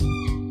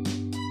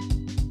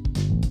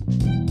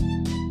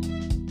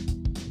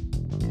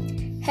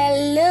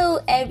Hello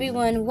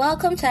everyone,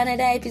 welcome to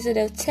another episode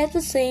of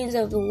 30 Sayings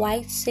of the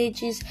Wise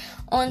Sages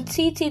on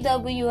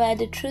TTWR,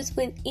 The Truth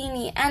with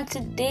Ini. And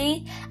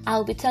today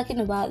I'll be talking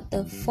about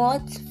the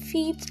 4th,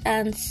 5th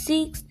and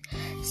 6th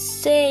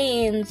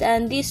sayings.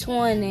 And this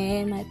one,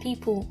 my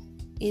people,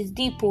 is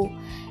deepo.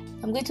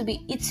 I'm going to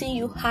be eating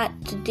you hard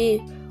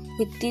today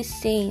with these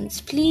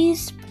sayings.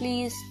 Please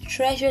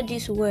treasure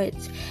these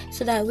words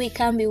so that we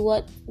can be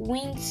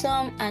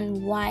winsome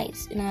and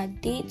wise in our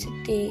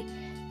day-to-day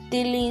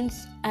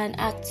dealings and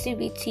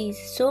activities.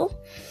 So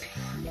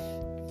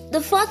the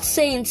 4th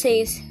saying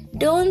says,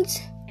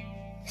 don't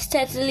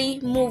steadily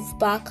move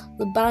back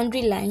the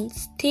boundary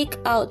lines staked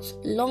out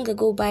long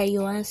ago by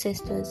your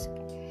ancestors.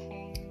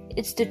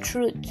 It's the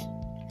truth.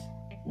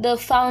 The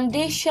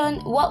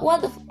foundation,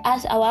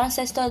 as our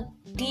ancestors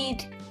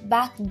did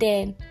back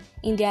then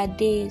in their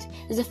days,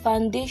 is the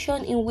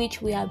foundation in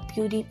which we are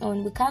building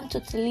on. We can't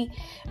totally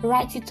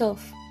write it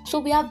off. So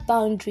we have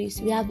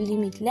boundaries, we have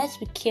limits. Let's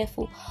be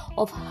careful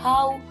of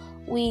how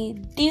we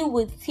deal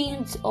with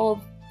things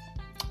of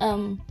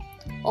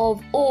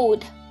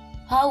old,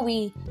 how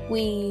we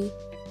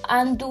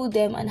undo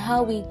them and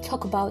how we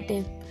talk about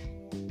them.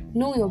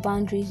 Know your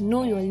boundaries,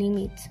 know your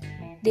limits.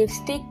 They've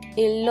staked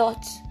a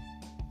lot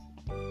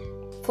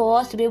for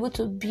us to be able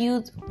to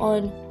build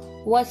on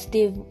what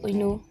they've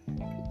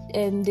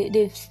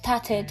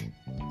started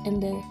in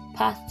the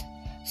past.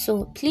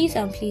 So please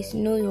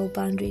know your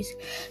boundaries.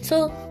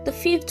 So the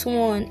 5th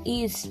one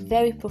is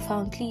very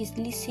profound. Please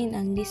listen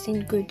and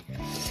listen good.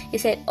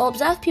 It said,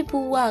 observe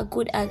people who are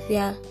good at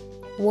their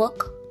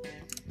work.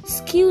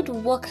 Skilled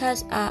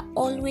workers are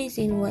always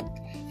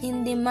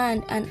in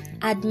demand and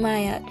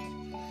admired.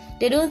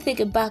 They don't take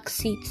a back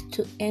seat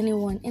to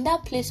anyone. In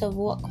that place of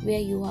work where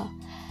you are,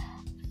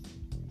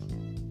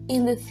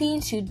 in the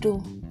things you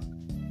do,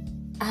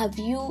 have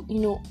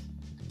you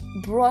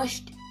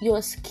brushed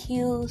your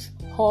skills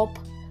up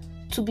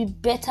to be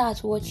better at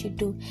what you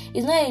do?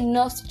 It's not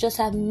enough to just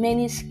have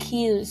many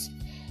skills.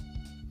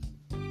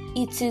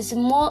 It is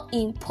more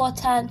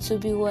important to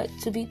be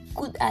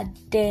good at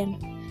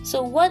them.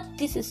 So what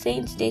this is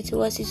saying today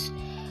to us is,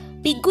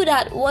 be good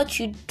at what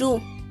you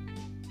do.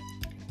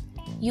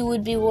 You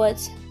would be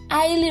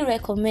highly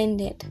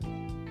recommended.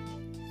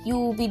 You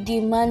will be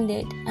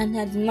demanded and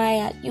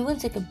admired. You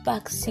won't take a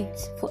back seat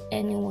for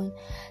anyone.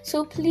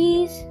 So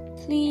please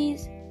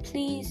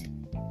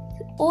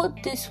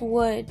hold these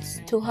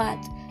words to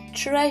heart.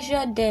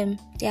 Treasure them.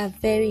 They are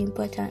very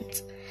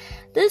important.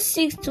 The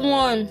 6th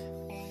one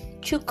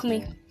shook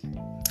me.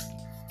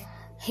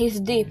 He's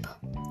deep,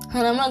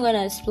 and I'm not going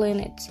to explain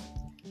it.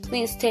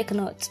 Please take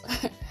note.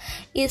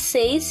 It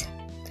says,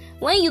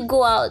 when you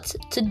go out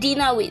to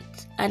dinner with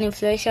an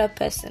influential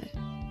person,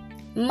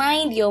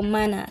 mind your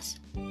manners.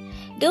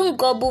 Don't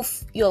gobble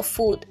your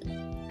food.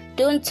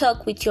 Don't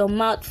talk with your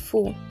mouth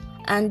full,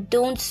 and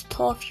don't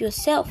stuff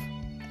yourself.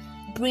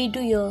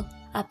 Bridle your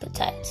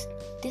appetite.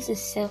 This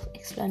is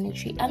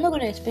self-explanatory. I'm not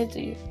going to explain to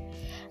you.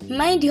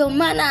 Mind your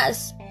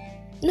manners.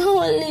 Not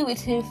only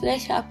with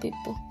influential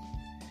people.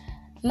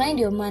 Mind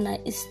your manners.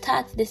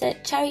 They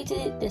said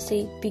charity, they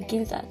say,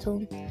 begins at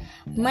home.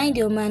 Mind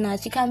your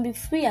manners. You can be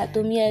free at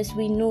home, yes,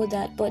 we know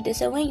that. But they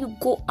said when you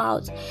go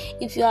out,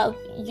 if you have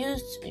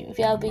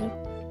been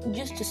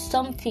used to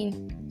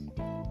something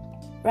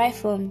right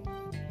from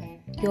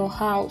your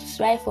house,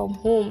 right from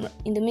home,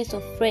 in the midst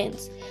of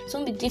friends, it's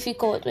going to be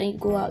difficult when you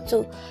go out.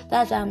 So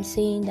that's why I'm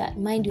saying that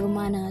mind your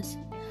manners.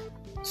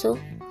 So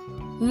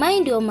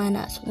mind your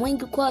manners when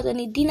you go out on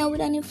a dinner with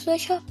an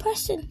influential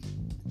person,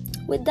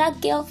 with that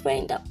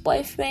girlfriend, that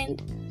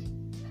boyfriend.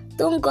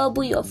 Don't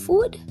gobble your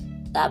food.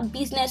 That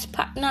business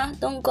partner,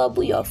 don't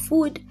gobble your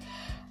food.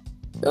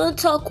 Don't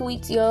talk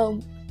with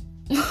your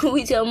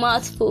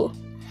mouth full,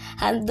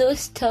 and don't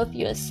stuff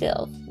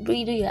yourself.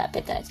 Bridle your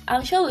appetite.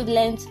 I'm sure we've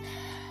learned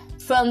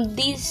from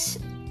this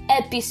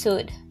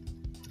episode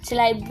till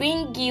I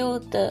bring you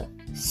the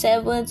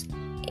 7th,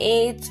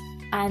 8th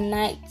and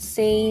 9th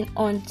saying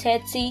on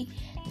 30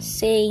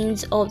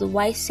 sayings of the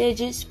wise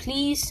sages.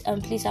 Please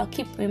I'll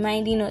keep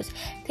reminding us,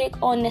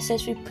 take all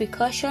necessary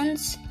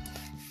precautions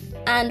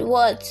and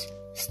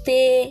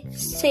stay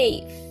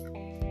safe.